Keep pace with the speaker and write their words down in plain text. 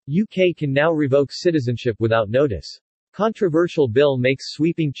UK can now revoke citizenship without notice. Controversial bill makes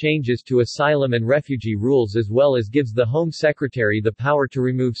sweeping changes to asylum and refugee rules as well as gives the Home Secretary the power to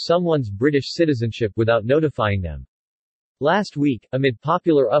remove someone's British citizenship without notifying them. Last week, amid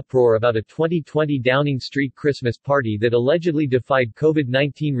popular uproar about a 2020 Downing Street Christmas party that allegedly defied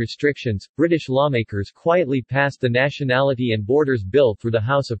COVID-19 restrictions, British lawmakers quietly passed the Nationality and Borders Bill through the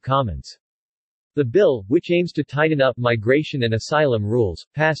House of Commons. The bill, which aims to tighten up migration and asylum rules,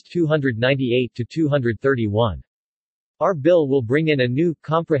 passed 298 to 231. Our bill will bring in a new,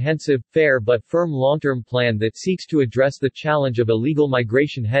 comprehensive, fair but firm long-term plan that seeks to address the challenge of illegal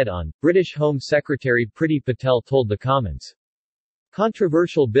migration head-on, British Home Secretary Priti Patel told the Commons.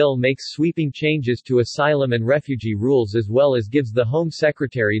 Controversial bill makes sweeping changes to asylum and refugee rules as well as gives the Home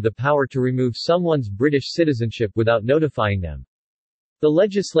Secretary the power to remove someone's British citizenship without notifying them. The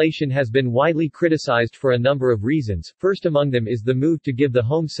legislation has been widely criticized for a number of reasons, first among them is the move to give the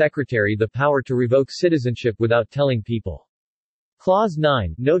Home Secretary the power to revoke citizenship without telling people. Clause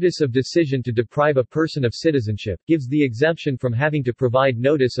 9, Notice of Decision to Deprive a Person of Citizenship, gives the exemption from having to provide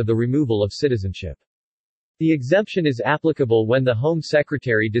notice of the removal of citizenship. The exemption is applicable when the Home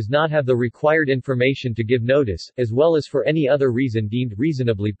Secretary does not have the required information to give notice, as well as for any other reason deemed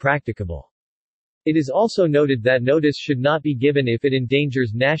reasonably practicable. It is also noted that notice should not be given if it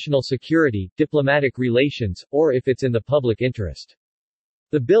endangers national security, diplomatic relations, or if it's in the public interest.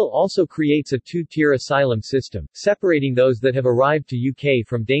 The bill also creates a two-tier asylum system, separating those that have arrived to UK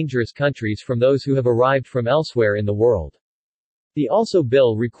from dangerous countries from those who have arrived from elsewhere in the world. The also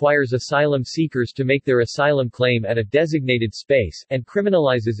bill requires asylum seekers to make their asylum claim at a designated space, and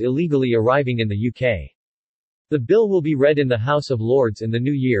criminalizes illegally arriving in the UK. The bill will be read in the House of Lords in the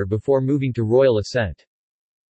new year before moving to royal assent.